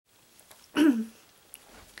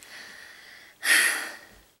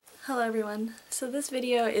Hello everyone. So this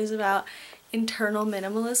video is about internal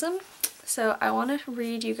minimalism. So I want to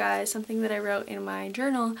read you guys something that I wrote in my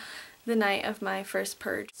journal the night of my first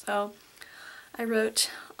purge. So I wrote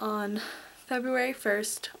on February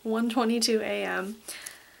 1st, 1:22 a.m.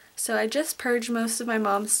 So I just purged most of my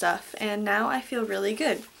mom's stuff and now I feel really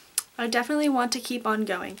good. I definitely want to keep on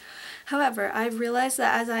going. However, I've realized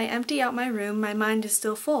that as I empty out my room, my mind is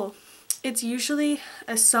still full. It's usually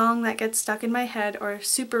a song that gets stuck in my head or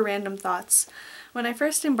super random thoughts. When I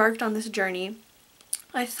first embarked on this journey,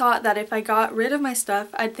 I thought that if I got rid of my stuff,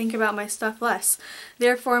 I'd think about my stuff less.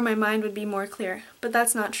 Therefore, my mind would be more clear. But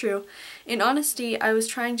that's not true. In honesty, I was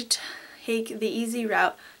trying to take the easy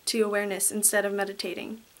route to awareness instead of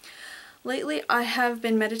meditating. Lately, I have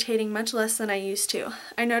been meditating much less than I used to.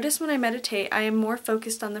 I notice when I meditate, I am more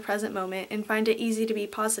focused on the present moment and find it easy to be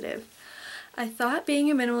positive. I thought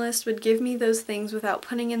being a minimalist would give me those things without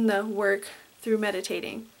putting in the work through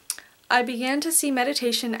meditating. I began to see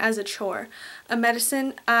meditation as a chore, a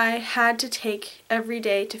medicine I had to take every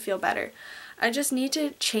day to feel better. I just need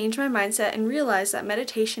to change my mindset and realize that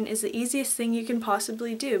meditation is the easiest thing you can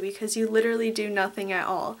possibly do because you literally do nothing at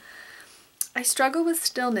all. I struggle with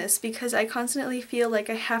stillness because I constantly feel like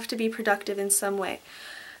I have to be productive in some way.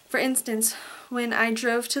 For instance, when I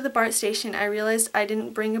drove to the BART station, I realized I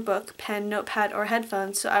didn't bring a book, pen, notepad, or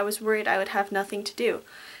headphones, so I was worried I would have nothing to do.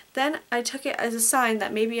 Then I took it as a sign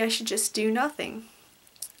that maybe I should just do nothing.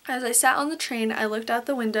 As I sat on the train, I looked out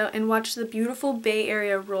the window and watched the beautiful Bay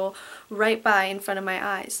Area roll right by in front of my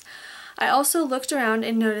eyes. I also looked around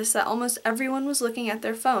and noticed that almost everyone was looking at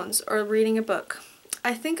their phones or reading a book.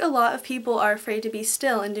 I think a lot of people are afraid to be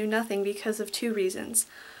still and do nothing because of two reasons.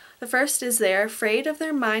 The first is they're afraid of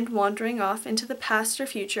their mind wandering off into the past or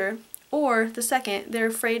future, or the second, they're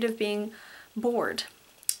afraid of being bored.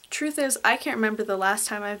 Truth is, I can't remember the last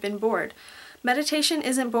time I've been bored. Meditation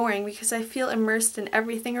isn't boring because I feel immersed in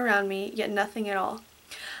everything around me, yet nothing at all.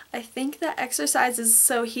 I think that exercise is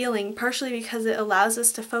so healing, partially because it allows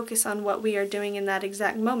us to focus on what we are doing in that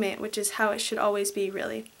exact moment, which is how it should always be,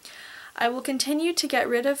 really. I will continue to get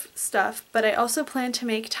rid of stuff, but I also plan to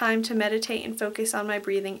make time to meditate and focus on my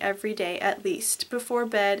breathing every day at least, before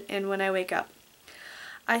bed and when I wake up.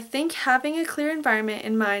 I think having a clear environment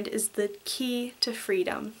in mind is the key to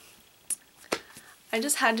freedom. I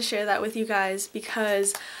just had to share that with you guys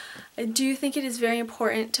because I do think it is very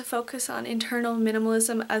important to focus on internal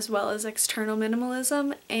minimalism as well as external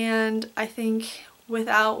minimalism, and I think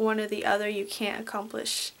without one or the other you can't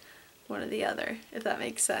accomplish one or the other, if that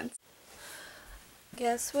makes sense.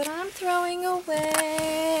 Guess what I'm throwing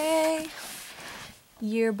away?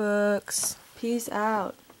 Yearbooks. Peace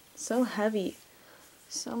out. So heavy.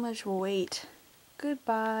 So much weight.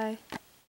 Goodbye.